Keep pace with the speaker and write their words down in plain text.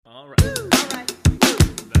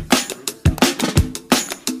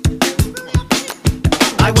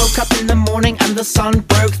I woke up in the morning and the sun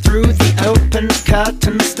broke through the open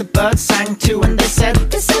curtains. The birds sang too and they said,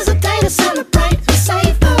 this is a day to celebrate and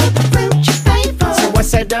savor the fruit you favor. So I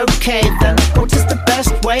said, okay then, what is the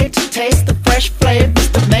best way to taste the fresh flavors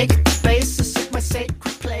that make the basis of my sacred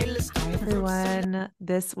playlist? Hi everyone,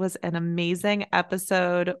 this was an amazing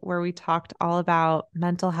episode where we talked all about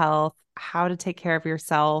mental health, how to take care of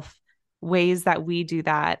yourself, ways that we do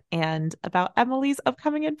that, and about Emily's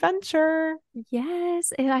upcoming adventure.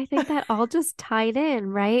 Yes. And I think that all just tied in,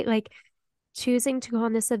 right? Like choosing to go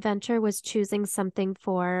on this adventure was choosing something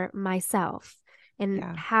for myself, and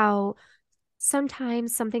how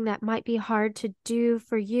sometimes something that might be hard to do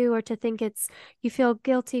for you, or to think you feel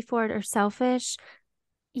guilty for it or selfish,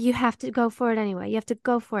 you have to go for it anyway. You have to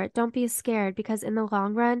go for it. Don't be scared, because in the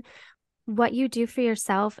long run, what you do for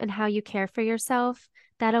yourself and how you care for yourself,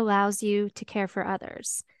 that allows you to care for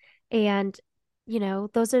others. And,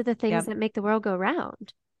 those are the things that make the world go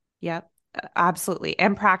round. Yep, absolutely.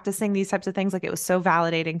 And practicing these types of things, like it was so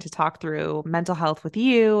validating to talk through mental health with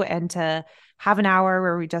you and to have an hour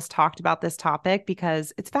where we just talked about this topic,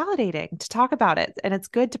 because it's validating to talk about it and it's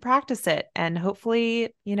good to practice it. And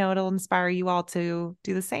hopefully, it'll inspire you all to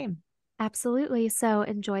do the same. Absolutely. So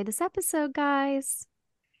enjoy this episode, guys.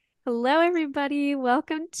 Hello, everybody.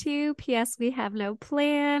 Welcome to P.S. We Have No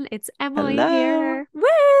Plan. It's Emily here. Woo!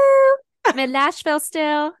 I'm in Nashville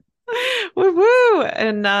still. Woo woo.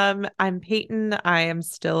 And I'm Peyton. I am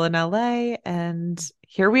still in LA, and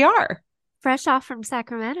here we are. Fresh off from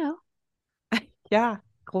Sacramento. Yeah,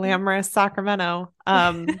 glamorous Sacramento.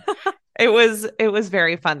 It was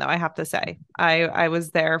very fun though, I have to say. I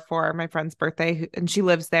was there for my friend's birthday, and she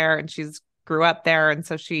lives there and she's grew up there, and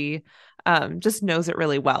so she just knows it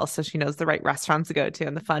really well. So she knows the right restaurants to go to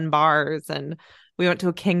and the fun bars. And we went to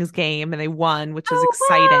a Kings game and they won, which was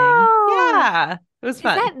exciting. Wow. Yeah, it was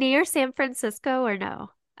fun. Is that near San Francisco or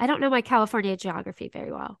no? I don't know my California geography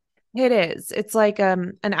very well. It is. It's like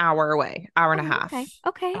an hour away, hour and a half.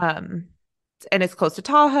 Okay. And it's close to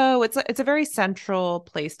Tahoe. It's a very central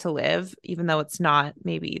place to live, even though it's not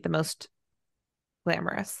maybe the most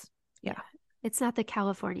glamorous. Yeah. It's not the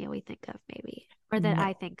California we think of, maybe, or that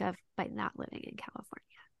I think of by not living in California.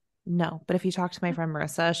 No, but if you talk to my friend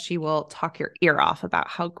Marissa, she will talk your ear off about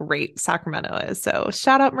how great Sacramento is. So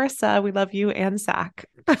shout out, Marissa. We love you and Sac.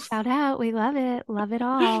 Shout out. We love it. Love it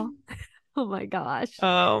all. Oh my gosh.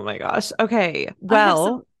 Oh my gosh. Okay.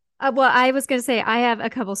 Well, I was going to say, I have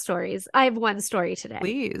a couple stories. I have one story today.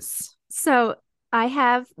 Please. So I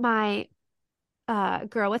have my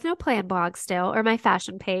Girl with No Plan blog still, or my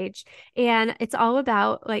fashion page, and it's all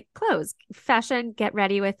about like clothes, fashion, get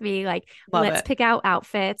ready with me, like let's pick out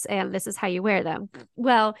outfits and this is how you wear them.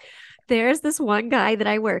 Well, there's this one guy that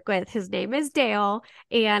I work with. His name is Dale,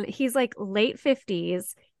 and he's like late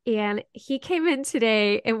 50s. And he came in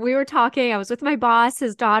today and we were talking. I was with my boss,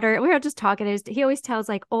 his daughter, and we were just talking. He always tells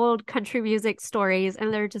like old country music stories,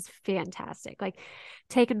 and they're just fantastic. Like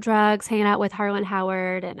taking drugs, hanging out with Harlan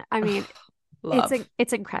Howard. And I mean,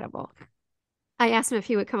 it's incredible. I asked him if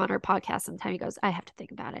he would come on our podcast sometime. He goes, I have to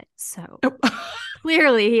think about it. So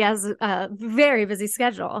clearly he has a very busy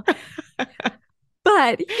schedule.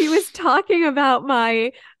 But he was talking about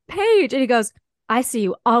my page and he goes, I see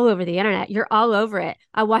you all over the internet. You're all over it.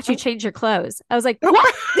 I watch you change your clothes. I was like,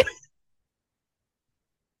 what?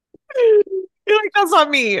 You're like, that's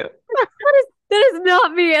not me. That is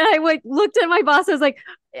not me. And I like looked at my boss. I was like,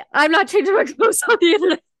 I'm not changing my clothes on the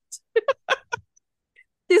internet.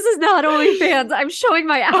 This is not OnlyFans. I'm showing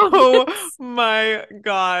my outfits. Oh my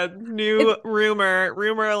God. New rumor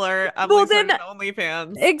alert. Emily's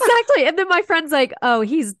OnlyFans. Exactly. And then my friend's like, oh,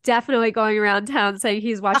 he's definitely going around town saying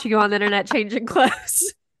he's watching you on the internet changing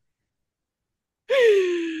clothes.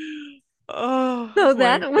 Oh, so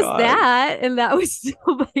that was that. And that was,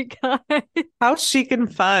 oh my God. How chic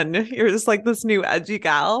and fun. You're just like this new edgy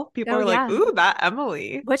gal. People are like, ooh, that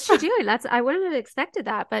Emily. What's she doing? I wouldn't have expected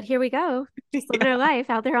that, but here we go. Just living her life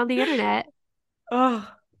out there on the internet. Oh,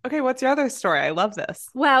 okay. What's your other story? I love this.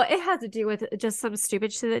 Well, it has to do with just some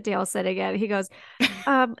stupid shit that Dale said again. He goes,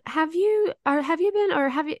 have you I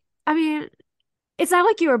mean, it's not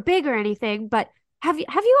like you were big or anything, but have you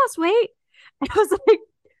lost weight? And I was like,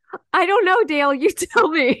 I don't know, Dale. You tell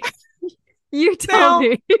me. You tell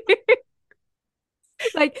me.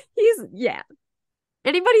 Like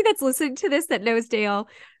anybody that's listening to this that knows Dale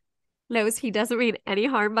knows he doesn't mean any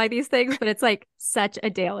harm by these things, but it's like such a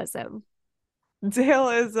Daleism.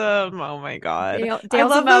 Daleism. Oh my God.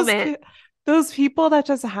 Dale's a moment. Those people that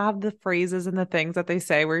just have the phrases and the things that they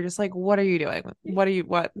say, we're just like, what are you doing? What?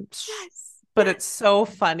 Yes. but it's so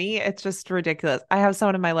funny. It's just ridiculous. I have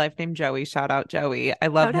someone in my life named Joey. Shout out Joey. I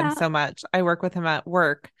love Shout him out. so much. I work with him at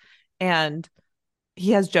work and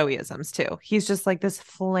he has Joeyisms too. He's just like this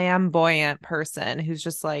flamboyant person who's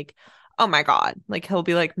just like, oh my God. Like he'll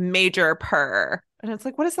be like major purr. And it's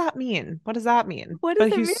like, what does that mean? What does that mean? What does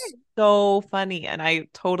But it he's mean? so funny. And I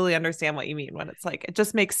totally understand what you mean when it's like, it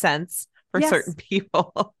just makes sense for certain Yes.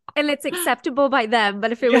 people. And it's acceptable by them.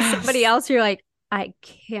 But if it was somebody Yes. else, you're like, I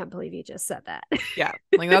can't believe you just said that. Yeah.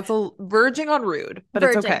 Like that's a verging on rude, but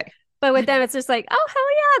it's Virgin. okay. But with them, it's just like, oh, hell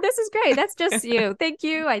yeah, this is great. That's just you. Thank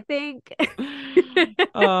you, I think.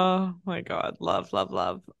 Oh my God. Love, love,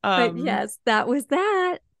 love. But yes, that was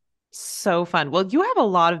that. So fun. Well, you have a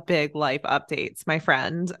lot of big life updates, my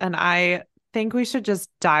friend, and I think we should just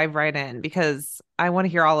dive right in because I want to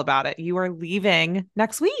hear all about it. You are leaving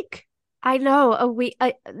next week. I know a week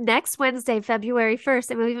next Wednesday, February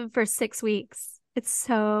 1st, I'm leaving for 6 weeks. It's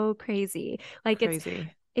so crazy. Like Crazy.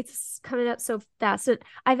 it's coming up so fast. And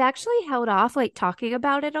I've actually held off like talking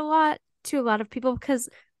about it a lot to a lot of people because,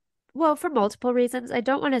 well, for multiple reasons. I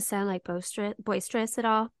don't want to sound like boisterous at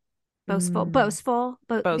all. Mm, Because boastful.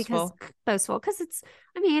 boastful because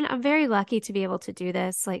I mean, I'm very lucky to be able to do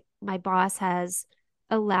this. Like my boss has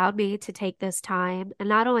allowed me to take this time and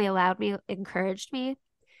not only allowed me, encouraged me.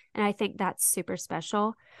 And I think that's super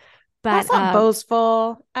special. That's But not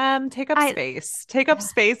boastful. Take up I space. Take up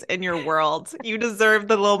space in your world. You deserve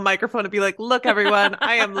the little microphone to be like, look, everyone,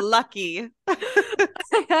 I am lucky.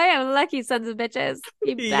 I am lucky, sons of bitches,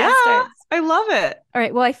 you Yeah, bastards. I love it. All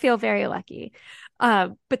right, well, I feel very lucky.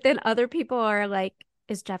 But then other people are like,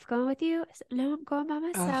 is Jeff going with you? I said, no, I'm going by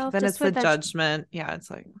myself, Then it's just the with the judgment. Yeah, it's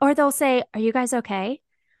like, or they'll say, are you guys okay?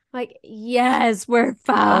 Like, yes, we're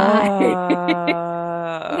fine.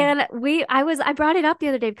 uh, And I brought it up the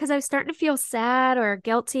other day because I was starting to feel sad or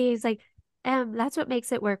guilty. He's like, that's what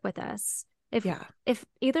makes it work with us. yeah. If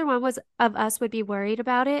either one was of us would be worried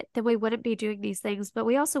about it, then we wouldn't be doing these things, but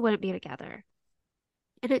we also wouldn't be together.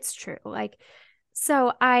 And it's true. Like,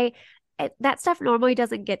 so that stuff normally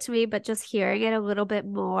doesn't get to me, but just hearing it a little bit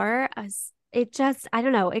more, it just, I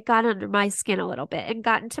don't know, it got under my skin a little bit and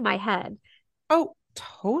got into my head. Oh,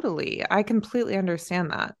 totally. I completely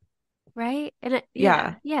understand that. Right. And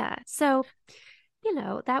Yeah. yeah. So,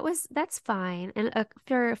 that's fine. And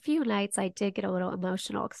for a few nights, I did get a little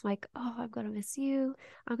emotional because I'm like, oh, I'm going to miss you.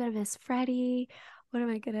 I'm going to miss Freddie. What am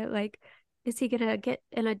I going to like? Is he going to get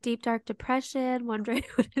in a deep, dark depression, wondering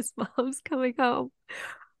when his mom's coming home?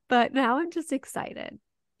 But now I'm just excited.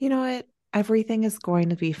 You know what? Everything is going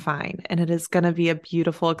to be fine and it is going to be a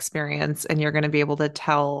beautiful experience. And you're going to be able to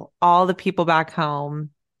tell all the people back home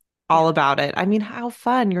all Yeah. about it. I mean, how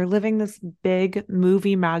fun. You're living this big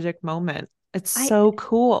movie magic moment. It's I, so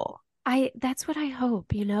cool. that's what I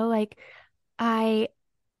hope, like I,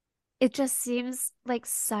 it just seems like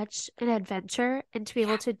such an adventure and to be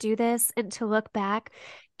able to do this and to look back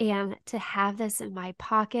and to have this in my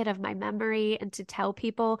pocket of my memory and to tell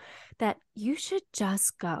people that you should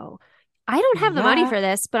just go. I don't have the money Yeah. for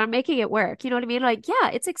this, but I'm making it work. You know what I mean? Like, yeah,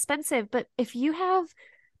 it's expensive, but if you have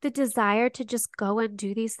the desire to just go and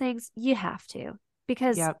do these things, you have to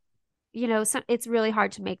because Yep. it's really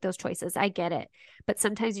hard to make those choices. I get it. But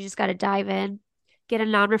sometimes you just got to dive in, get a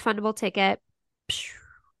non-refundable ticket,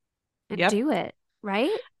 and Yep. do it, right?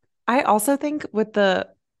 I also think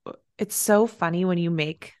it's so funny when you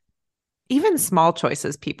make even small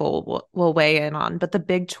choices people will weigh in on, but the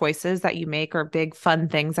big choices that you make or big fun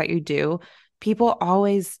things that you do, people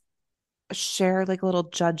always share like a little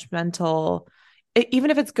judgmental,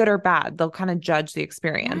 even if it's good or bad, they'll kind of judge the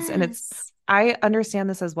experience. And Yes. I understand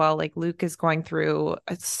this as well. Like Luke is going through,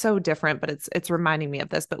 it's so different, but it's reminding me of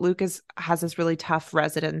this. But Luke has this really tough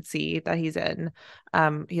residency that he's in.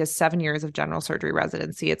 He has 7 years of general surgery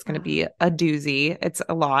residency. It's going to be Wow. a doozy. It's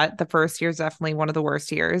a lot. The first year is definitely one of the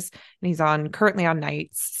worst years. And he's currently on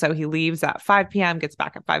nights. So he leaves at 5 p.m., gets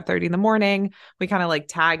back at 5:30 in the morning. We kind of like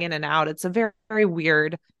tag in and out. It's a very, very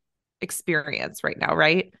weird experience right now,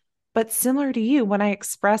 right? But similar to you, when I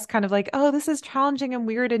express kind of like, oh, this is challenging and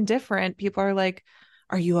weird and different, people are like,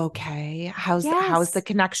 are you okay? How's the Yes.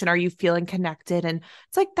 connection? Are you feeling connected? And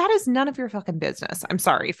it's like, that is none of your fucking business. I'm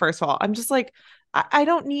sorry. First of all, I'm just like, I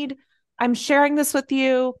don't need, I'm sharing this with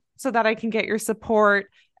you so that I can get your support.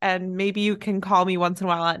 And maybe you can call me once in a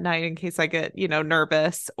while at night in case I get,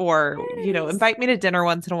 nervous or, Yes. invite me to dinner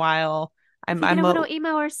once in a while. If you get I'm a a, little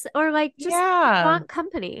email or like just yeah. want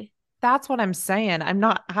company. That's what I'm saying. I'm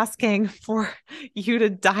not asking for you to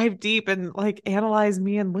dive deep and like analyze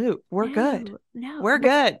me and Luke. We're good. No, no. We're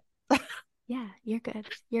good. Yeah, you're good.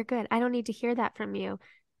 You're good. I don't need to hear that from you.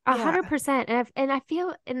 Yeah. 100%. And I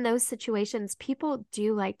feel in those situations, people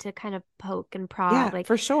do like to kind of poke and prod, Yeah, like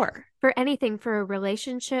for sure. for anything, for a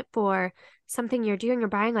relationship, for something you're doing or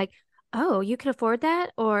buying, like, oh, you can afford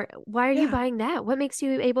that? Or why are you Yeah. buying that? What makes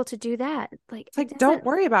you able to do that? Like It's it like, don't doesn't,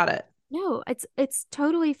 worry about it. no, it's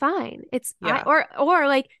totally fine. It's I Yeah. or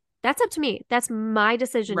like that's up to me. That's my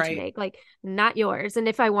decision to Right. make, like not yours. And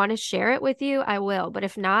if I want to share it with you, I will. But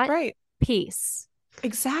if not, Right. peace.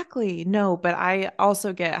 Exactly. No, but I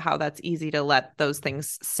also get how that's easy to let those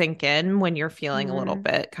things sink in when you're feeling a little Mm.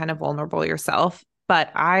 bit kind of vulnerable yourself.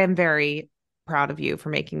 But I am very proud of you for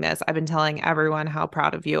making this. I've been telling everyone how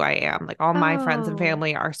proud of you I am. Like all my friends and Oh,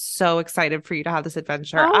 family are so excited for you to have this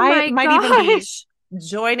adventure. oh I my might even be gosh.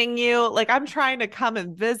 joining you. Like I'm trying to come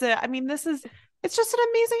and visit. I mean, it's just an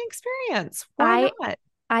amazing experience. Why I not?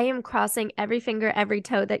 I am crossing every finger, every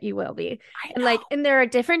toe that you will be. I And know. like, and there are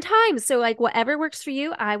different times. So like whatever works for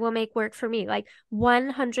you, I will make work for me. Like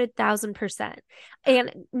 100,000%.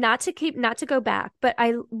 And not to go back, but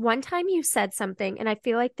one time you said something, and I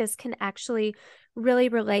feel like this can actually really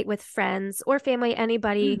relate with friends or family,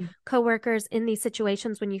 anybody, Mm, coworkers in these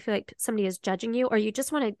situations when you feel like somebody is judging you or you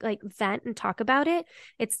just want to like vent and talk about it.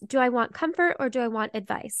 It's, do I want comfort or do I want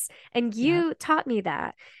advice? And yeah. you taught me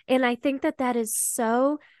that. And I think that that is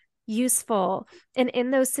so useful. And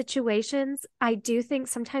in those situations, I do think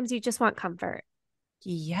sometimes you just want comfort.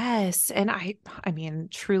 Yes. And I mean,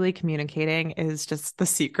 truly communicating is just the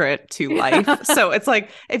secret to life. So it's like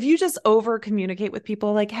if you just over communicate with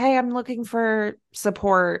people like, hey, I'm looking for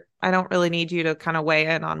support. I don't really need you to kind of weigh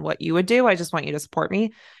in on what you would do. I just want you to support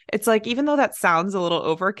me. It's like, even though that sounds a little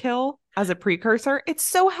overkill as a precursor, it's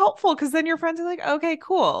so helpful because then your friends are like, okay,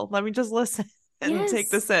 cool. Let me just listen and take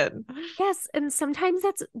Yes. this in. Yes, and sometimes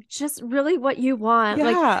that's just really what you want.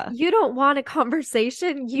 Like, Yeah. you don't want a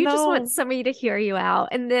conversation, you just want No. somebody to hear you out.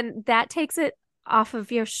 And then that takes it off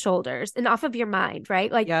of your shoulders and off of your mind,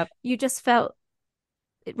 right? Like, Yep. you just felt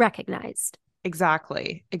recognized.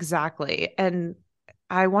 Exactly. Exactly. And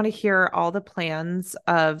I want to hear all the plans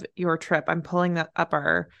of your trip. I'm pulling that up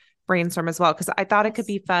our brainstorm as well because I thought it could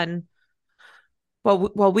Yes. be fun.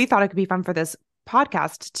 Well, we thought it could be fun for this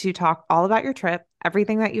podcast to talk all about your trip,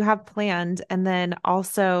 everything that you have planned, and then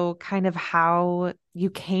also kind of how you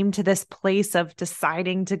came to this place of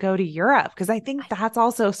deciding to go to Europe because I think I, that's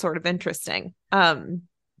also sort of interesting.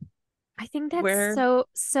 I think that's Where so,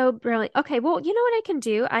 so brilliant. Okay, well, you know what I can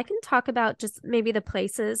do? I can talk about just maybe the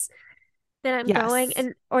places that I'm going yes,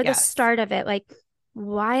 and or the yes, start of it, like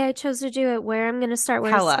why I chose to do it, where I'm going to start,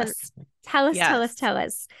 where to tell spend. us. Tell us, tell us, Yes. tell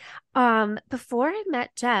us. Before I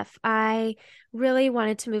met Jeff, I really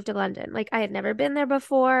wanted to move to London. Like I had never been there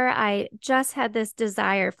before. I just had this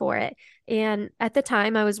desire for it. And at the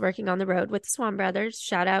time I was working on the road with the Swan Brothers.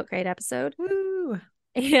 Shout out, great episode. Woo.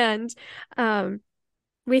 And um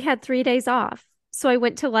we had 3 days off. So I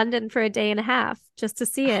went to London for a day and a half just to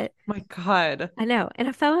see Oh it. my God. I know. And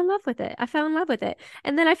I fell in love with it. I fell in love with it.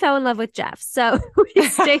 And then I fell in love with Jeff. So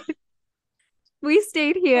we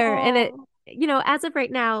stayed here and it, Oh, as of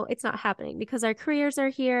right now, it's not happening because our careers are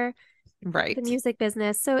here, the right. music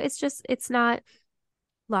business. So it's not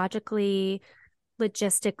logically,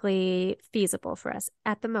 logistically feasible for us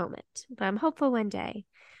at the moment, but I'm hopeful one day.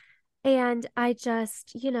 And I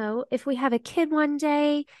just, if we have a kid one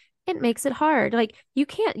day, it makes it hard. Like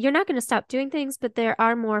you're not going to stop doing things, but there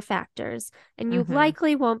are more factors, and you Hmm.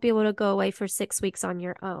 likely won't be able to go away for 6 weeks on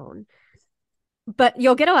your own. But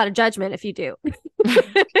you'll get a lot of judgment if you do, Get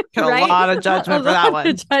a right? lot of A judgment for lot that of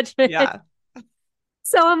one. judgment. Yeah.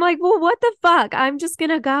 So I'm like, well, what the fuck? I'm just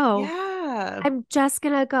gonna go. Yeah. I'm just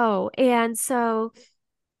gonna go. And so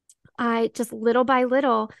I just little by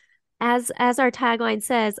little, as our tagline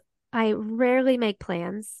says, I rarely make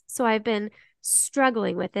plans. So I've been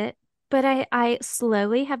struggling with it, but I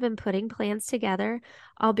slowly have been putting plans together.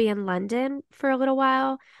 I'll be in London for a little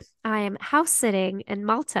while. I am house sitting in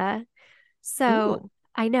Malta. So Ooh.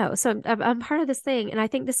 I know. So I'm part of this thing. And I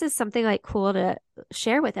think this is something like cool to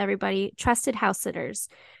share with everybody. Trusted house sitters.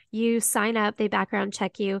 You sign up, they background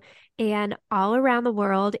check you, and all around the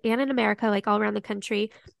world and in America, like all around the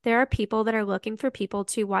country, there are people that are looking for people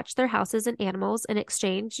to watch their houses and animals. In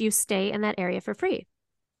exchange, you stay in that area for free.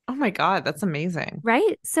 Oh my God, that's amazing.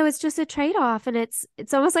 Right? So it's just a trade-off and it's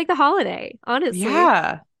almost like the holiday, honestly.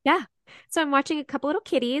 Yeah. Yeah. So I'm watching a couple little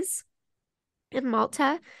kitties in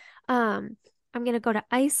Malta. Um, I'm gonna go to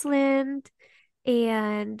Iceland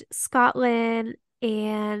and Scotland,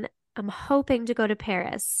 and I'm hoping to go to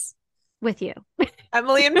Paris with you.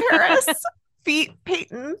 Emily in Paris. Feet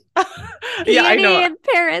Peyton. Yeah, I Peony know. in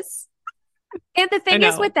Paris. And the I thing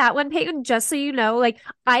is with know. that one, Peyton, just so you know, like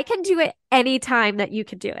I can do it anytime that you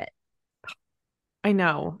can do it. I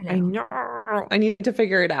know. I I know. know. I need to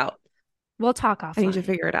figure it out. We'll talk I need to offline.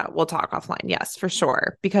 figure it out. We'll talk offline. Yes, for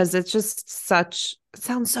sure. Because it's just it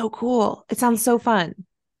sounds so cool. It sounds so fun.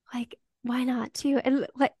 Like, why not too? And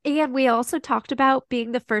like, and we also talked about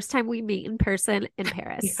being the first time we meet in person in Yeah.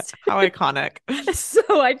 Paris. How iconic. So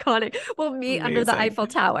iconic. We'll meet under the Amazing. Eiffel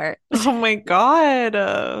Tower. Oh my God.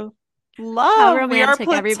 How Love. We are romantic,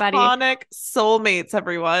 everybody. platonic soulmates,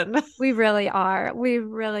 everyone. We really are. We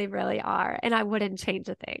really, really are. And I wouldn't change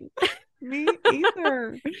a thing. Me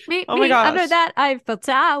either. Meet Oh my me under gosh. that Eiffel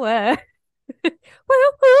Tower. Woo,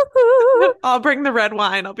 woo, woo. I'll bring the red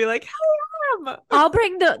wine. I'll be like, hell yeah. I'll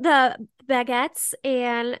bring the baguettes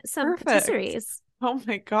and some Perfect. patisseries. Oh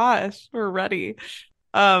my gosh. We're ready.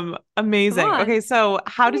 Come Amazing. on. Okay, so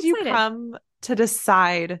how I'm did you excited. come to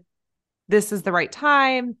decide this is the right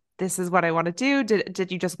time? This is what I want to do?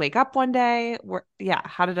 Did you just wake up one day? Yeah,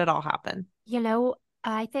 how did it all happen? You know,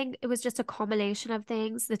 I think it was just a culmination of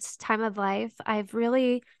things. This time of life, I've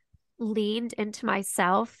really leaned into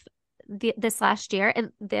myself this last year,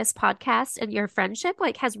 and this podcast and your friendship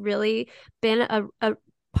like has really been a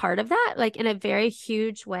part of that, like in a very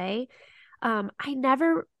huge way. I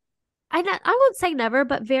never I won't say never,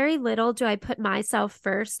 but very little do I put myself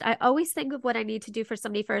first. I always think of what I need to do for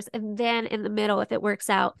somebody first, and then in the middle, if it works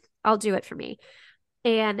out, I'll do it for me.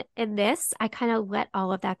 And in this, I kind of let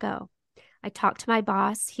all of that go. I talked to my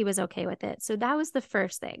boss. He was okay with it. So that was the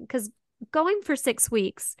first thing. Because going for 6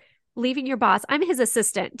 weeks, leaving your boss, I'm his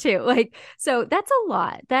assistant too. Like, so that's a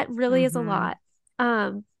lot. That really is a Mm-hmm. lot.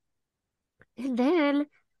 And then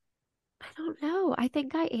I don't know. I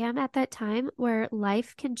think I am at that time where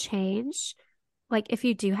life can change. Like if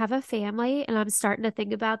you do have a family, and I'm starting to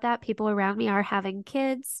think about that, people around me are having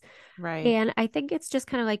kids. Right. And I think it's just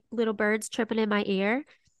kind of like little birds chirping in my ear.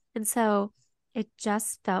 And so it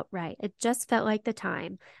just felt right. It just felt like the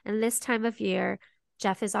time. And this time of year,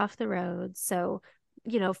 Jeff is off the road. So,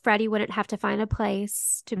 Freddie wouldn't have to find a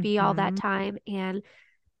place to be all that Mm-hmm. time. And,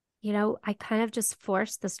 I kind of just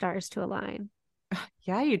forced the stars to align.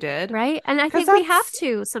 Yeah, you did. Right. And I Because think we have that's,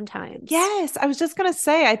 to sometimes. yes, I was just going to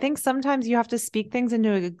say, I think sometimes you have to speak things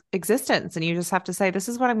into existence and you just have to say, this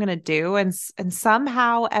is what I'm going to do. And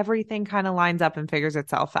somehow everything kind of lines up and figures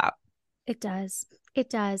itself out. It does. It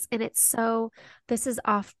does. And this is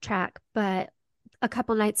off track, but a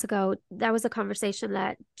couple nights ago, that was a conversation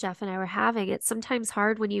that Jeff and I were having. It's sometimes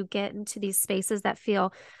hard when you get into these spaces that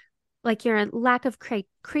feel like you're in lack of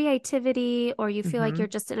creativity, or you feel like Mm-hmm. you're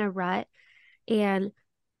just in a rut. And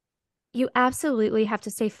you absolutely have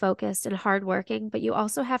to stay focused and hardworking, but you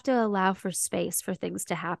also have to allow for space for things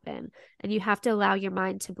to happen. And you have to allow your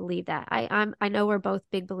mind to believe that. I know we're both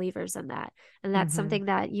big believers in that. And that's Mm-hmm. something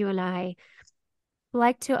that you and I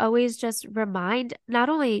like to always just remind not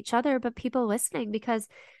only each other, but people listening, because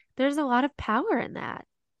there's a lot of power in that.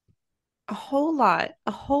 A whole lot,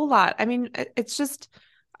 a whole lot. I mean, it's just,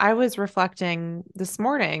 I was reflecting this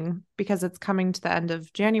morning because it's coming to the end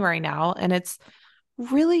of January now, and it's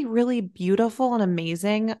really, really beautiful and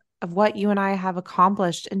amazing of what you and I have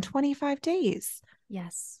accomplished in 25 days.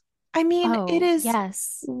 Yes. I mean, it Oh, is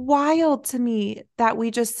yes. wild to me that we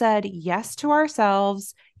just said yes to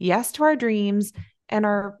ourselves, yes to our dreams, and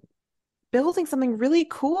are building something really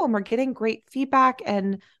cool. And we're getting great feedback,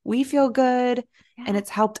 and we feel good. And Yeah. it's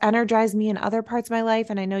helped energize me in other parts of my life.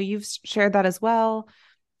 And I know you've shared that as well.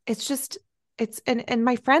 It's just, and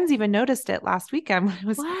my friends even noticed it last weekend when I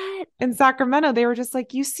was What? in Sacramento. They were just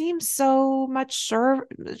like, you seem so much sure,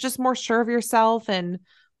 just more sure of yourself. And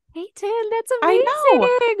Peyton, that's I know.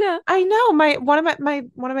 amazing. I know my one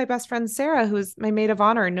of my best friends, Sarah, who's my maid of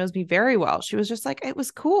honor and knows me very well. She was just like, it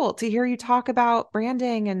was cool to hear you talk about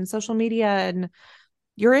branding and social media and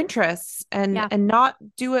your interests, and Yeah. not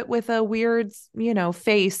do it with a weird,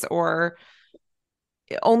 face, or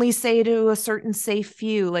only say to a certain safe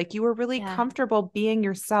few. Like you were really Yeah. comfortable being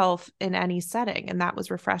yourself in any setting, and that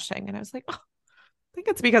was refreshing. And I was like, oh, I think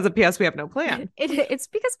it's because of PS we have no plan. It's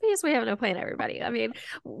because we have no plan, everybody. I mean,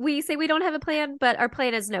 we say we don't have a plan, but our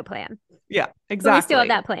plan is no plan. Yeah, But we still have exactly.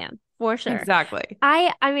 that plan for sure. Exactly.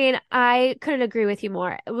 I mean, I couldn't agree with you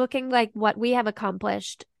more. Looking like what we have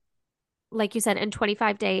accomplished, like you said, in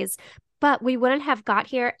 25 days, but we wouldn't have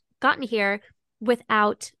gotten here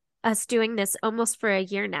without us doing this almost for a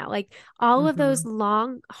year now. Like all of those Mm-hmm.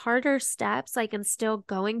 long, harder steps, like, and still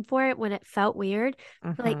going for it when it felt weird,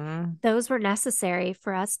 like Mm-hmm. those were necessary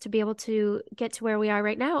for us to be able to get to where we are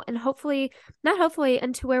right now. And hopefully, not hopefully,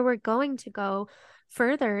 and to where we're going to go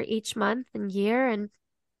further each month and year, and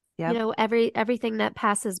Yep. everything that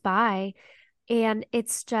passes by. And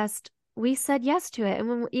it's just, we said yes to it.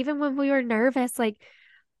 And even when we were nervous, like,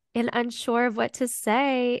 and unsure of what to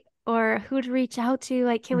say, or who to reach out to.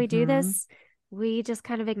 Like, can we do Mm-hmm. this? We just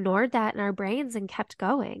kind of ignored that in our brains and kept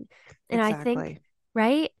going. And I think, Exactly.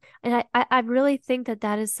 right? And I really think that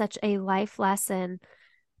that is such a life lesson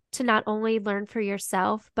to not only learn for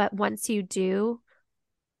yourself, but once you do,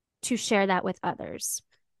 to share that with others.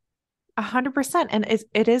 100%. And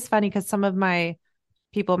it is funny because some of my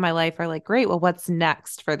people in my life are like, great, well, what's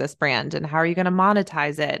next for this brand? And how are you going to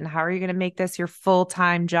monetize it? And how are you going to make this your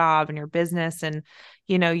full-time job and your business? And,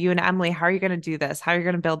 you and Emily, how are you going to do this? How are you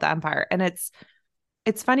going to build the empire? And it's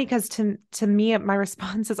funny because to me, my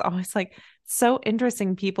response is always like, so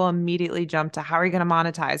interesting. People immediately jump to how are you going to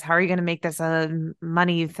monetize? How are you going to make this a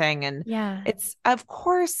money thing? And Yeah. it's, of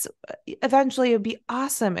course, eventually it would be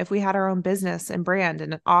awesome if we had our own business and brand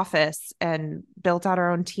and an office and built out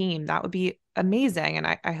our own team. That would be amazing. And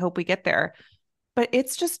I hope we get there. But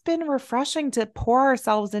it's just been refreshing to pour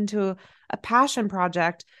ourselves into a passion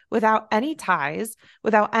project without any ties,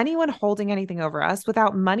 without anyone holding anything over us,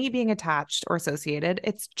 without money being attached or associated.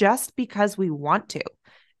 It's just because we want to.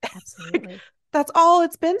 Like, Absolutely. that's all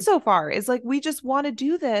it's been so far, is like we just want to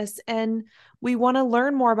do this and we want to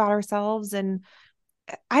learn more about ourselves. And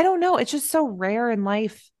I don't know, it's just so rare in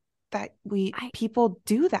life that I people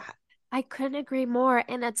do that. I couldn't agree more.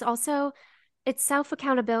 And it's self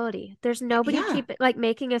accountability. There's nobody Yeah, keep like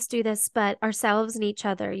making us do this but ourselves and each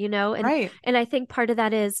other, you know? right. And I think part of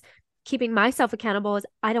that is keeping myself accountable is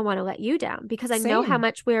I don't want to let you down because I know how Same.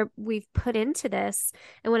 much we've put into this.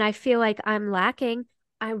 And when I feel like I'm lacking,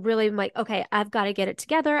 I really am like, okay, I've got to get it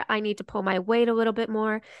together. I need to pull my weight a little bit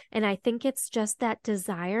more. And I think it's just that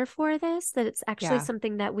desire for this, that it's actually Yeah.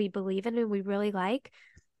 something that we believe in and we really like,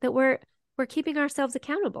 that we're keeping ourselves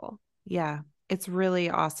accountable. Yeah, it's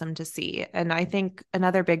really awesome to see. And I think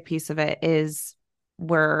another big piece of it is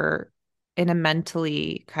we're in a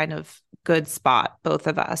mentally kind of good spot, both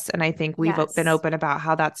of us. And I think we've been Yes. open about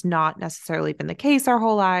how that's not necessarily been the case our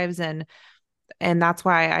whole lives. And that's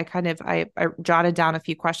why I jotted down a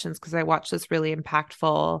few questions because I watched this really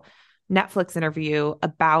impactful Netflix interview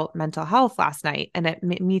about mental health last night. And it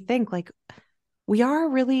made me think like we are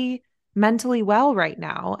really mentally well right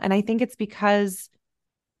now. And I think it's because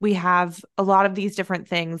we have a lot of these different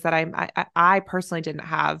things that I personally didn't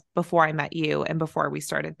have before I met you and before we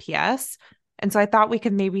started PS. And so I thought we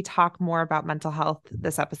could maybe talk more about mental health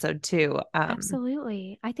this episode too.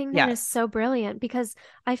 Absolutely. I think that is Yes. so brilliant because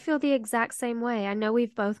I feel the exact same way. I know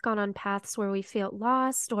we've both gone on paths where we feel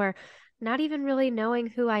lost or not even really knowing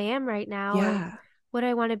who I am right now or Yeah. what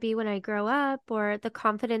I want to be when I grow up or the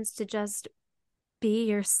confidence to just be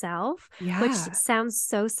yourself, which Yeah. sounds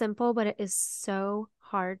so simple, but it is so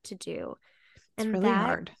hard to do. It's And really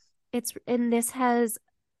hard. this has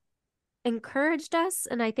encouraged us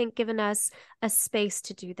and I think given us a space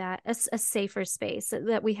to do that, a safer space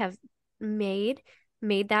that we have made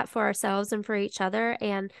made that for ourselves and for each other.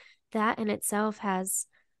 And that in itself has,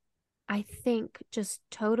 I think, just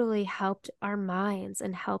totally helped our minds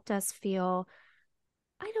and helped us feel,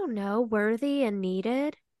 I don't know, worthy and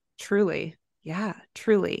needed. Truly. Yeah,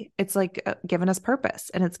 truly. It's like given us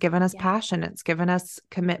purpose and it's given us Yeah. passion. It's given us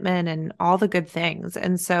commitment and all the good things.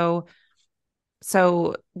 And so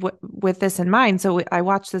with this in mind, I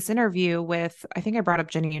watched this interview with, I think I brought up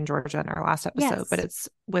Ginny and Georgia in our last episode, but Yes. it's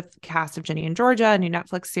with cast of Ginny and Georgia, a new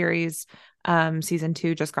Netflix series. Season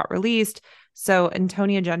 2 just got released. So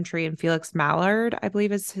Antonia Gentry and Felix Mallard, I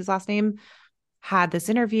believe is his last name, had this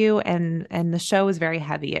interview, and the show is very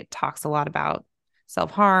heavy. It talks a lot about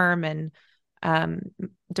self-harm and um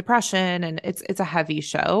depression, and it's a heavy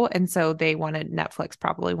show. And so Netflix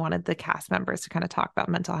probably wanted the cast members to kind of talk about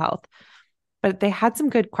mental health, but they had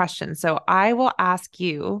some good questions. So I will ask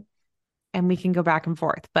you and we can go back and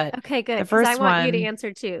forth. But Okay, good. the Because I first want you to one,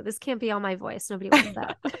 answer too. This can't be all my voice. Nobody wants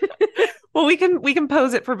that. well, we can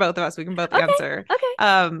pose it for both of us. We can both Okay. answer.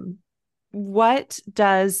 Okay. What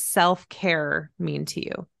does self-care mean to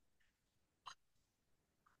you?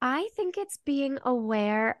 I think it's being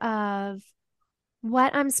aware of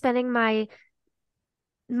what I'm spending my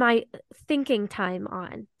thinking time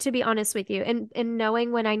on, to be honest with you, and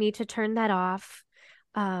knowing when I need to turn that off,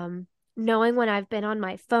 knowing when I've been on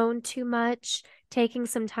my phone too much, taking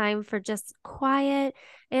some time for just quiet,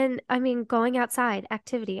 and I mean going outside,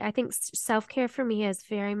 activity. I think self-care for me is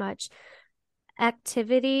very much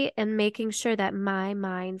activity and making sure that my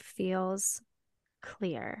mind feels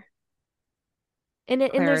clear. And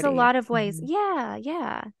there's a Clarity. lot of ways. Mhm. Yeah,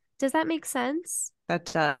 yeah. Does that make sense? That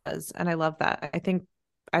does. And I love that. I think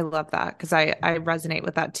I love that because I resonate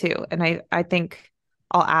with that too. And I think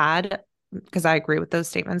I'll add, because I agree with those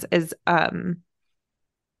statements, is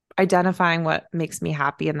identifying what makes me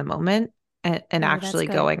happy in the moment and Oh, that's actually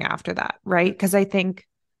good. going after that. Right. Because I think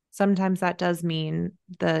sometimes that does mean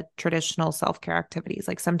the traditional self-care activities.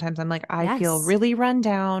 Like sometimes I'm like, I feel Yes. really run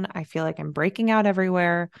down. I feel like I'm breaking out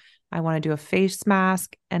everywhere. I want to do a face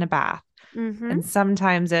mask and a bath. Mm-hmm. And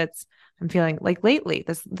sometimes I'm feeling like lately,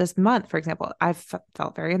 this month, for example, I've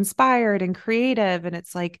felt very inspired and creative. And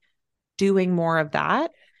it's like doing more of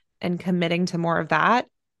that and committing to more of that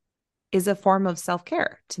is a form of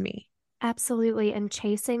self-care to me. Absolutely. And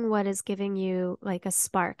chasing what is giving you like a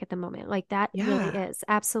spark at the moment. Like that really Yeah. is.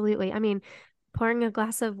 Absolutely. I mean, pouring a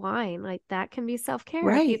glass of wine, like that can be self-care.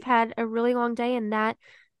 If you've Right. had a really long day and that,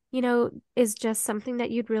 is just something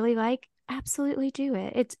that you'd really like, absolutely do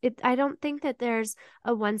it. I don't think that there's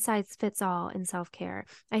a one size fits all in self-care.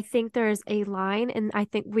 I think there's a line, and I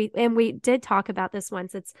think we did talk about this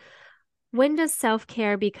once. It's when does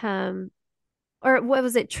self-care become, or what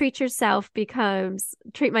was it? Treat yourself becomes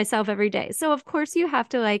treat myself every day. So of course you have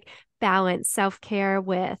to like balance self-care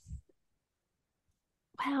with,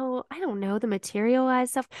 well, I don't know, the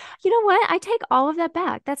materialized stuff. You know what? I take all of that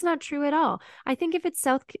back. That's not true at all. I think if it's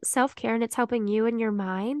self-care and it's helping you and your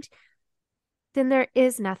mind, then there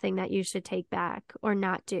is nothing that you should take back or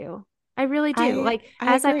not do. I really do. Like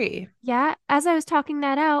I agree. as I was talking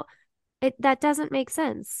that out, that doesn't make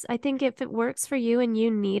sense. I think if it works for you and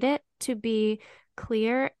you need it to be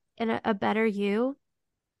clear and a better you,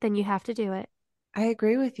 then you have to do it. I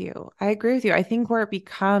agree with you. I agree with you. I think where it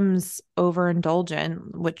becomes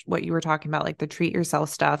overindulgent, which what you were talking about, like the treat yourself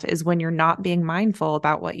stuff, is when you're not being mindful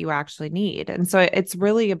about what you actually need. And so it's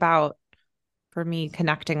really about, for me,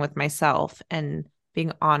 connecting with myself and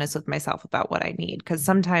being honest with myself about what I need. Because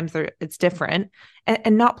sometimes it's different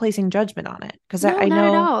and not placing judgment on it. Because No, I not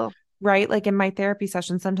at know, all. right? Like in my therapy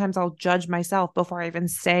session, sometimes I'll judge myself before I even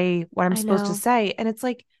say what I'm I supposed to know. say. And it's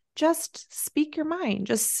like, just speak your mind,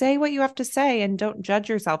 just say what you have to say and don't judge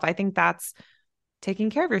yourself. I think that's taking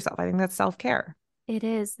care of yourself. I think that's self-care. It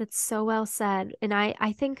is. That's so well said. And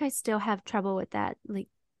I think I still have trouble with that. Like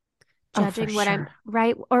Oh, for judging what I'm sure.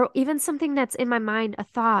 right, or even something that's in my mind, a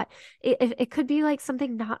thought. It could be like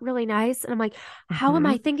something not really nice. And I'm like, how am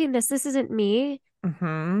I Mm-hmm. thinking this? This isn't me.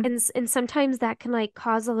 Mm-hmm. And sometimes that can like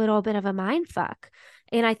cause a little bit of a mind fuck.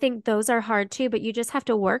 And I think those are hard too, but you just have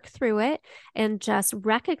to work through it and just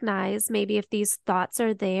recognize maybe if these thoughts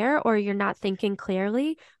are there or you're not thinking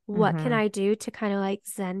clearly, what can Mm-hmm. I do to kind of like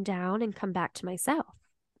zen down and come back to myself?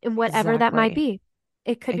 And whatever that might Exactly. be.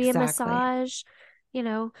 It could be a Exactly. massage.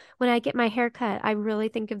 When I get my hair cut, I really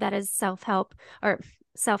think of that as self-help or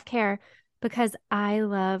self-care because I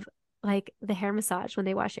love like the hair massage when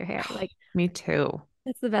they wash your hair. Like Me too.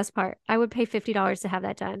 that's the best part. I would pay $50 to have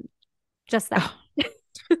that done. Just that.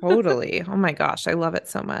 Totally. Oh my gosh, I love it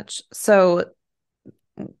so much. So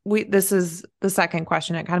this is the second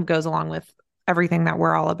question. It kind of goes along with everything that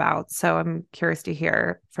we're all about. So I'm curious to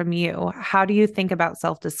hear from you. How do you think about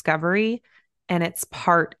self-discovery and its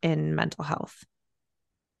part in mental health?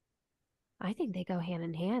 I think they go hand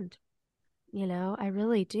in hand. I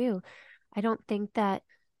really do. I don't think that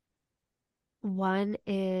one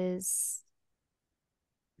is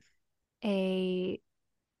a,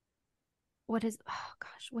 oh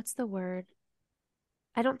gosh, what's the word?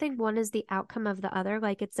 I don't think one is the outcome of the other.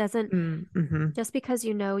 Like it doesn't, Mm-hmm. just because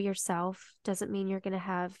you know yourself doesn't mean you're going to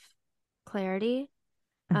have clarity,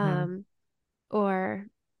 Mm-hmm. um, or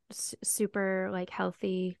super like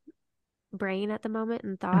healthy brain at the moment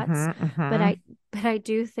and thoughts. Mm-hmm. But Mm-hmm. I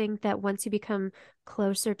do think that once you become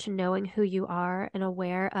closer to knowing who you are and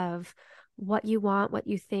aware of what you want, what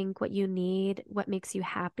you think, what you need, what makes you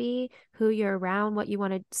happy, who you're around, what you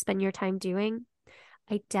want to spend your time doing,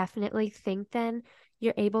 I definitely think then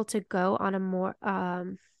you're able to go on a more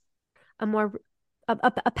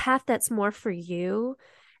a path that's more for you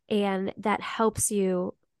and that helps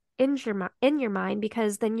you in your mind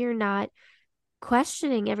because then you're not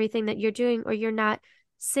questioning everything that you're doing or you're not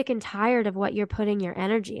sick and tired of what you're putting your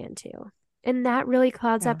energy into. And that really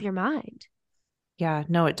clouds Yeah. up your mind. Yeah,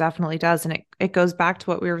 no, it definitely does. And it goes back to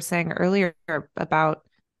what we were saying earlier about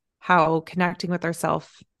how connecting with ourselves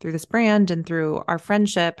through this brand and through our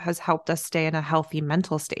friendship has helped us stay in a healthy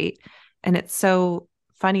mental state. And it's so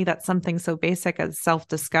funny that something so basic as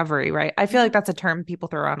self-discovery, right? I feel Yeah, like that's a term people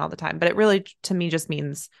throw around all the time, but it really to me just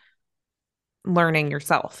means learning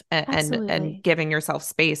yourself and absolutely. giving yourself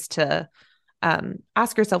space to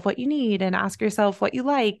ask yourself what you need and ask yourself what you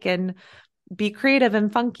like and be creative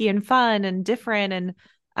and funky and fun and different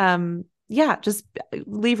and yeah, just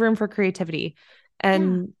leave room for creativity. Yeah.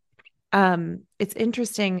 And it's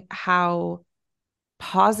interesting how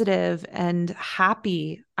positive and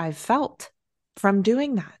happy I've felt from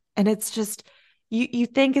doing that. And it's just you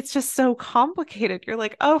think it's just so complicated. You're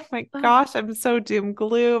like, oh my Oh, gosh, I'm so doom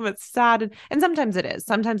gloom. It's sad. And sometimes it is.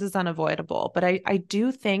 Sometimes it's unavoidable. But I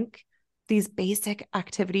do think these basic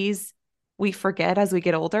activities we forget as we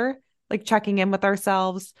get older, like checking in with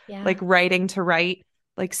ourselves, yeah. like writing to write,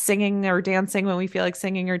 like singing or dancing when we feel like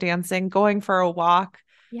singing or dancing, going for a walk,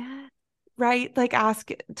 Yeah. right? Like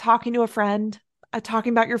talking to a friend,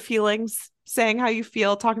 talking about your feelings, saying how you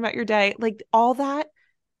feel, talking about your day, like all that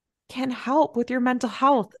can help with your mental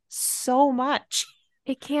health so much.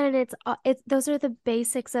 It can, and it's those are the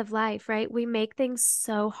basics of life, right? We make things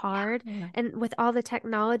so hard, Yeah. and with all the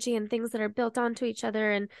technology and things that are built onto each other,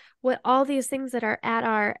 and what all these things that are at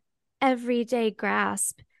our everyday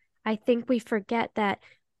grasp, I think we forget that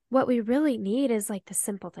what we really need is like the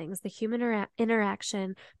simple things, the human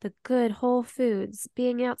interaction, the good whole foods,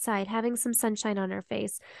 being outside, having some sunshine on our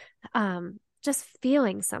face, just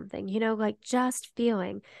feeling something, like just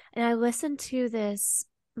feeling. And I listen to this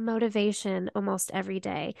motivation almost every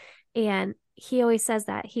day. And he always says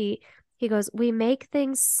that he goes, we make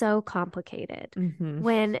things so complicated Mm-hmm.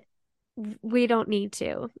 when we don't need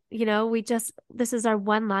to. We just this is our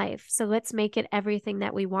one life. So let's make it everything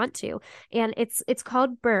that we want to. And it's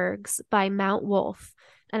called Bergs by Mount Wolf.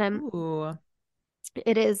 And Ooh.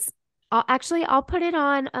 it is I'll put it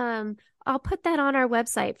on I'll put that on our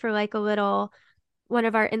website for like a little one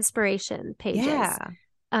of our inspiration pages. Yeah.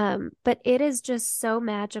 But it is just so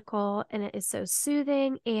magical and it is so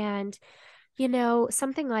soothing. And,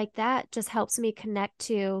 something like that just helps me connect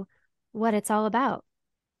to what it's all about.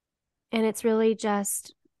 And it's really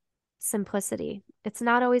just simplicity. It's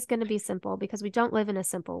not always going to be simple because we don't live in a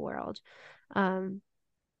simple world. Um,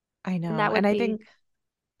 I and know. that And would I be, think,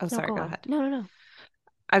 oh, no, sorry, go go on. ahead. No, no, no.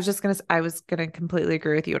 I was gonna completely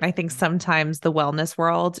agree with you. And I think sometimes the wellness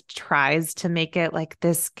world tries to make it like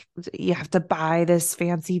this, you have to buy this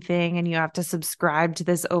fancy thing and you have to subscribe to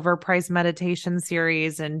this overpriced meditation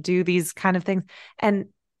series and do these kind of things. And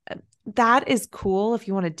that is cool if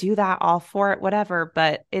you want to do that, all for it, whatever.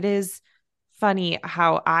 But it is funny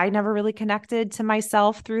how I never really connected to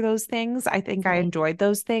myself through those things. I think I Same. enjoyed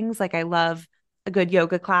those things. Like I love a good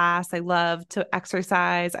yoga class. I love to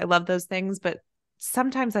exercise. I love those things, but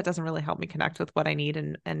sometimes that doesn't really help me connect with what I need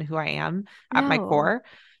and who I am at my No. core.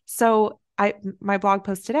 So my blog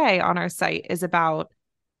post today on our site is about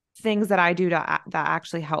things that I do that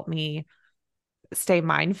actually help me stay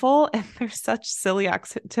mindful. And they're such silly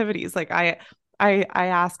activities. Like I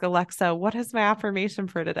ask Alexa, what is my affirmation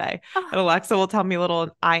for today? Oh, And Alexa will tell me a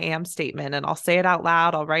little I am statement and I'll say it out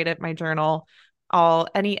loud. I'll write it in my journal. I'll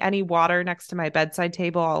any water next to my bedside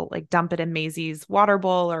table, I'll like dump it in Maisie's water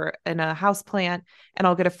bowl or in a house plant, and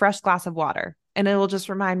I'll get a fresh glass of water. And it will just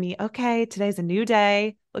remind me, okay, today's a new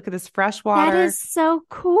day. Look at this fresh that water. is so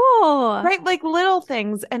cool. Right? Like little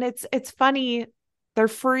things. And it's funny. They're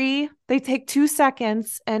free. They take 2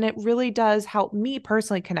 seconds and it really does help me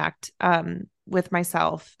personally connect with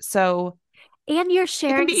myself. So And you're it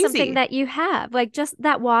can be sharing something easy. that you have, like just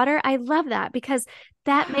that water. I love that because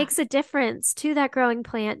that Yeah. makes a difference to that growing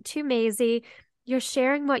plant, to Maisie. You're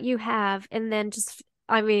sharing what you have, and then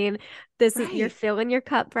I mean, you're Right. filling your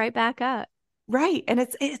cup right back up. Right. And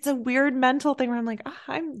it's a weird mental thing where I'm like,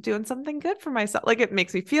 I'm doing something good for myself. Like it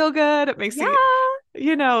makes me feel good. It makes me,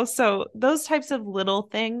 Yeah, so those types of little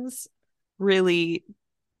things really,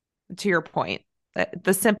 to your point,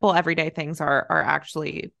 the simple everyday things are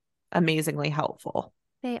actually amazingly helpful.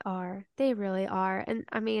 they are. They really are. And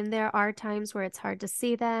I mean, there are times where it's hard to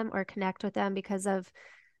see them or connect with them because of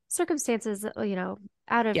circumstances,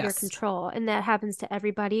 out of your Yes. control. And that happens to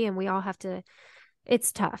everybody. And we all have to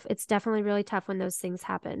it's tough. It's definitely really tough when those things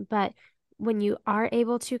happen. But when you are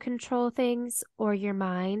able to control things or your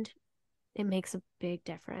mind, it makes a big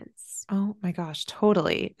difference, Oh my gosh,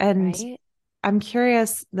 totally. And right? I'm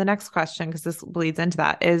curious, the next question, because this bleeds into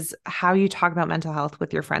that, is how you talk about mental health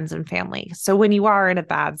with your friends and family. So when you are in a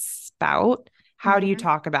bad spout, how do you Mhm.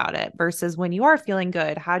 talk about it versus when you are feeling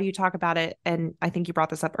good? How do you talk about it? And I think you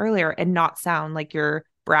brought this up earlier and not sound like you're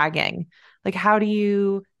bragging. Like, how do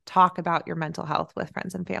you talk about your mental health with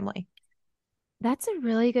friends and family? That's a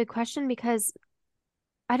really good question because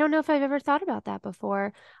I don't know if I've ever thought about that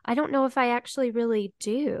before. I don't know if I actually really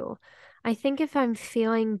do. I think if I'm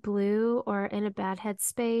feeling blue or in a bad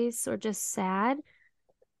headspace or just sad,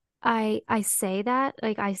 I say that,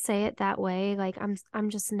 like I say it that way, like I'm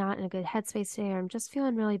just not in a good headspace today, or I'm just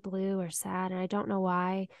feeling really blue or sad and I don't know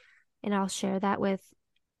why. And I'll share that with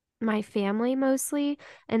my family mostly,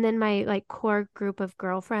 and then my like core group of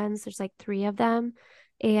girlfriends. There's like three of them,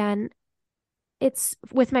 and it's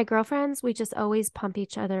with my girlfriends, we just always pump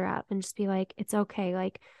each other up and just be like, it's okay,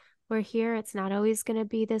 like we're here. It's not always going to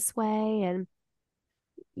be this way, and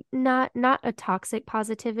not a toxic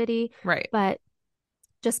positivity, Right. but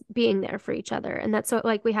just being there for each other. And that's what,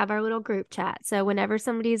 like, we have our little group chat. So whenever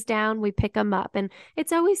somebody's down, we pick them up, and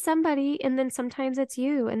it's always somebody. And then sometimes it's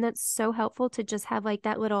you. And that's so helpful to just have like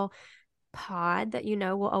that little pod that,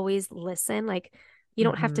 will always listen. Like, you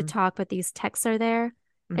don't have to Mm-hmm. talk, but these texts are there.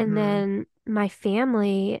 And Mm-hmm. then my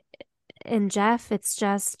family and Jeff, it's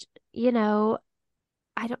just,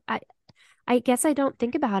 I don't, I guess I don't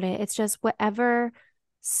think about it. It's just whatever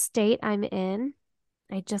state I'm in,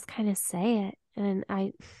 I just kind of say it. And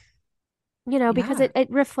because Yeah. it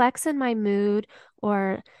reflects in my mood,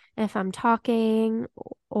 or if I'm talking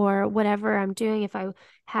or whatever I'm doing, if I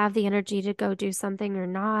have the energy to go do something or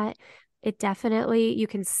not, it definitely, you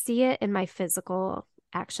can see it in my physical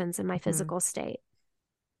actions, in my Mm-hmm. physical state.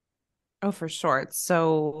 Oh, for sure.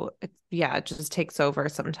 Yeah, it just takes over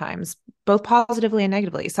sometimes, both positively and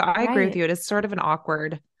negatively. So I agree with Right. you. It is sort of an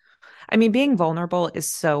awkward, I mean, being vulnerable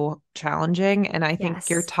is so challenging. And I think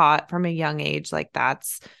you're Yes. taught from a young age, like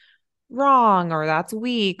that's wrong or that's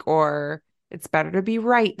weak or it's better to be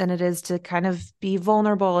right than it is to kind of be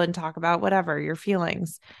vulnerable and talk about whatever your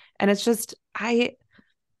feelings. And it's just, I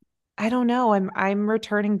don't know. I'm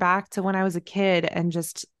returning back to when I was a kid and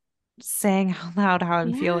just saying out loud how I'm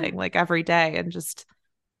Yeah. feeling like every day and just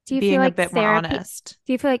Do you feel being a like bit more therapy, honest.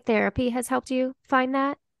 do you feel like therapy has helped you find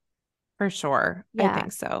that? For sure. I Yeah.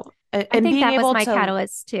 think so. I And think being that was able my to,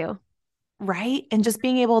 catalyst too. right? And just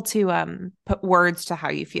being able to put words to how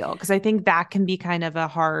you feel. Because I think that can be kind of a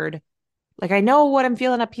hard, like I know what I'm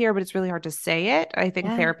feeling up here, but it's really hard to say it. I think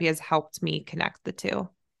Yeah. therapy has helped me connect the two.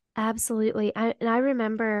 Absolutely. And I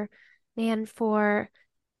remember, man, for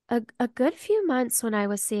a good few months when I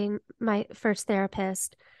was seeing my first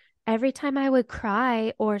therapist, every time I would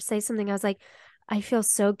cry or say something, I was like, I feel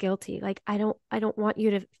so guilty. Like, I don't want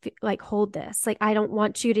you to like hold this. Like, I don't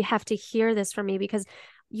want you to have to hear this from me, because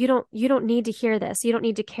you don't need to hear this. You don't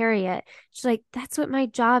need to carry it. She's like, that's what my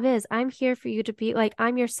job is. I'm here for you to be like,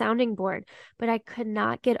 I'm your sounding board. But I could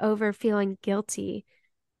not get over feeling guilty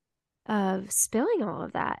of spilling all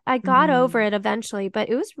of that. I got over Mm. it eventually, but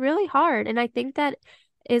it was really hard. And I think that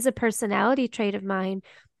is a personality trait of mine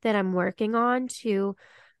that I'm working on, to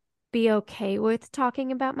be okay with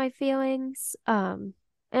talking about my feelings. And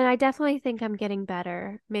I definitely think I'm getting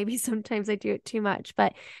better. Maybe sometimes I do it too much,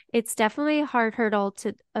 but it's definitely a hard hurdle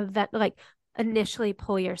to like initially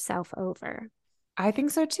pull yourself over. I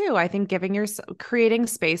think so too. I think giving yourself, creating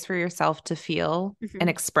space for yourself to feel and Mhm.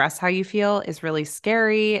 express how you feel is really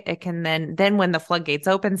scary. It can then when the floodgates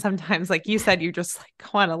open, sometimes, like you said, you just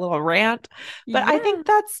like go on a little rant. But I Yeah. think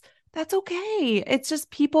that's okay. It's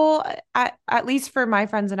just people, at least for my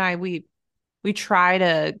friends and I, we try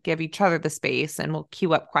to give each other the space and we'll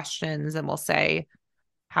queue up questions and we'll say,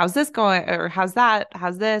 how's this going? Or how's that?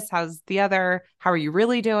 How's this? How's the other? How are you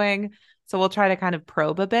really doing? So we'll try to kind of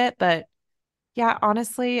probe a bit, but yeah,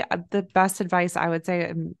 honestly, the best advice I would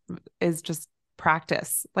say is just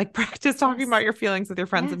practice. Like practice talking about Yes. your feelings with your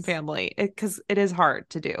friends and Yes. family because it is hard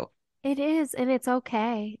to do. It is, and it's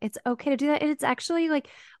okay. It's okay to do that. And it's actually like,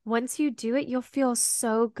 once you do it, you'll feel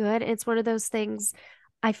so good. And it's one of those things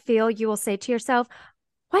I feel you will say to yourself,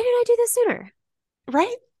 why didn't I do this sooner?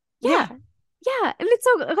 Right? Yeah. Yeah. Yeah. And it's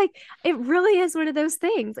so like, it really is one of those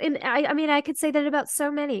things. And I mean, I could say that about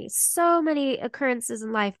so many occurrences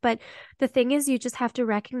in life. But the thing is, you just have to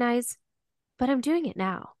recognize, but I'm doing it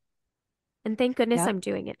now. And thank goodness Yep. I'm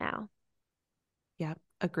doing it now. Yep.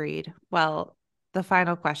 Agreed. Well, the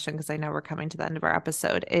final question, because I know we're coming to the end of our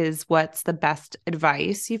episode, is what's the best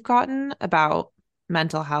advice you've gotten about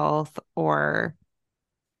mental health or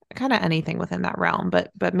kind of anything within that realm,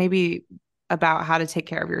 but maybe about how to take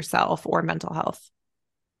care of yourself or mental health.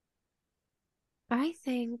 I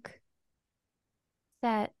think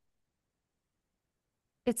that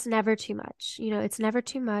it's never too much. It's never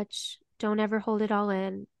too much. Don't ever hold it all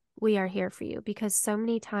in. We are here for you, because so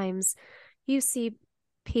many times you see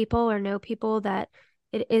people or know people that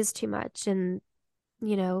it is too much, and,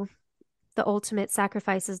 you know, the ultimate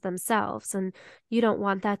sacrifices themselves, and you don't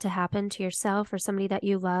want that to happen to yourself or somebody that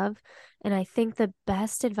you love. And I think the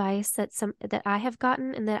best advice that I have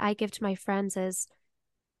gotten and that I give to my friends is,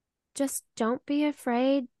 just don't be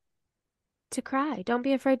afraid to cry. Don't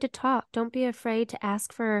be afraid to talk. Don't be afraid to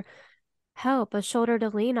ask for help, a shoulder to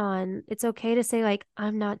lean on. It's okay to say, like,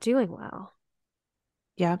 I'm not doing well.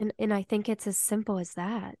 Yeah. And I think it's as simple as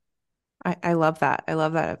that. I love that. I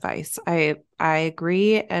love that advice. I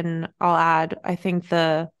agree. And I'll add, I think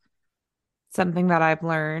the something that I've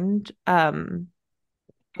learned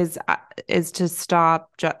is is to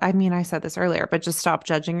stop I mean, I said this earlier, but just stop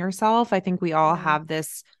judging yourself. I think we all Yeah. have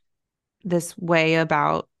this way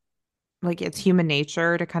about like it's human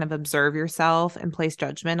nature to kind of observe yourself and place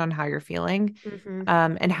judgment on how you're feeling,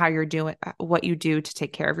 and how you're doing, what you do to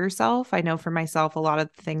take care of yourself. I know for myself, a lot of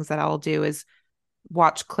the things that I'll do is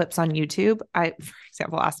watch clips on YouTube. For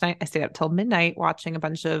example, last night I stayed up till midnight watching a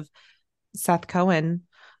bunch of Seth Cohen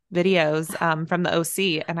videos from the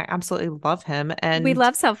OC, and I absolutely love him. And we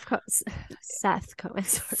love Seth Cohen.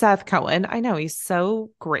 Seth Cohen. I know he's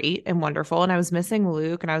so great and wonderful. And I was missing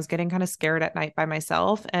Luke, and I was getting kind of scared at night by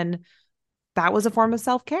myself. And that was a form of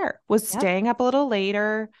self-care, was staying up a little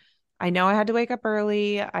later. I know I had to wake up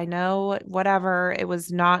early. I know whatever.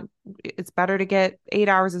 It's better to get 8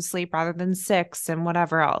 hours of sleep rather than 6 and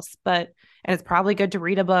whatever else. And it's probably good to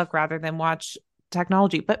read a book rather than watch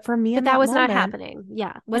technology. But for me, that was not happening.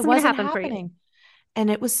 Yeah. It wasn't happening. And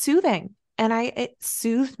it was soothing. And it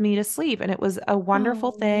soothed me to sleep. And it was a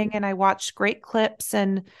wonderful thing. And I watched great clips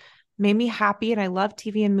and made me happy. And I love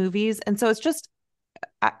TV and movies. And so it's just,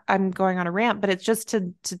 I'm going on a rant, but it's just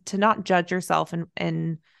to not judge yourself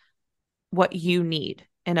and what you need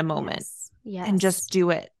in a moment. Yes. And just do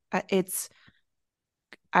it.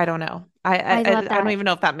 I don't know. I don't even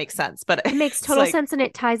know if that makes sense, but it makes total sense, and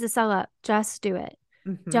it ties us all up. Just do it.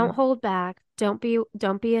 Don't hold back. Don't be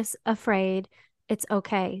afraid. It's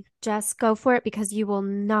okay. Just go for it, because you will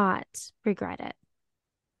not regret it.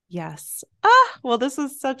 Yes. Well, this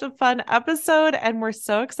was such a fun episode, and we're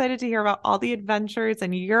so excited to hear about all the adventures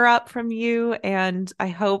in Europe from you. And I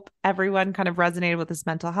hope everyone kind of resonated with this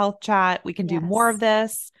mental health chat. We can do more of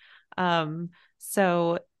this.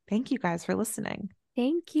 So thank you guys for listening.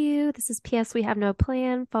 Thank you. This is PS We Have No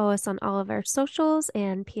Plan. Follow us on all of our socials,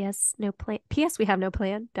 and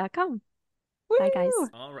pswehavenoplan.com. Bye, guys.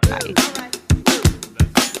 All right. Bye. All right.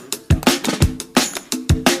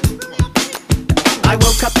 I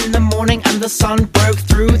woke up in the morning and the sun broke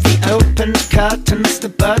through the open curtains. The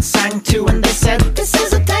birds sang too, and they said, "This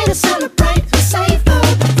is a day to celebrate and savor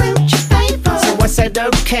the fruit you favor." So I said,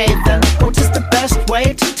 okay then, what is the best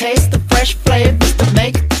way to taste the fresh flavors that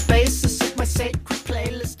make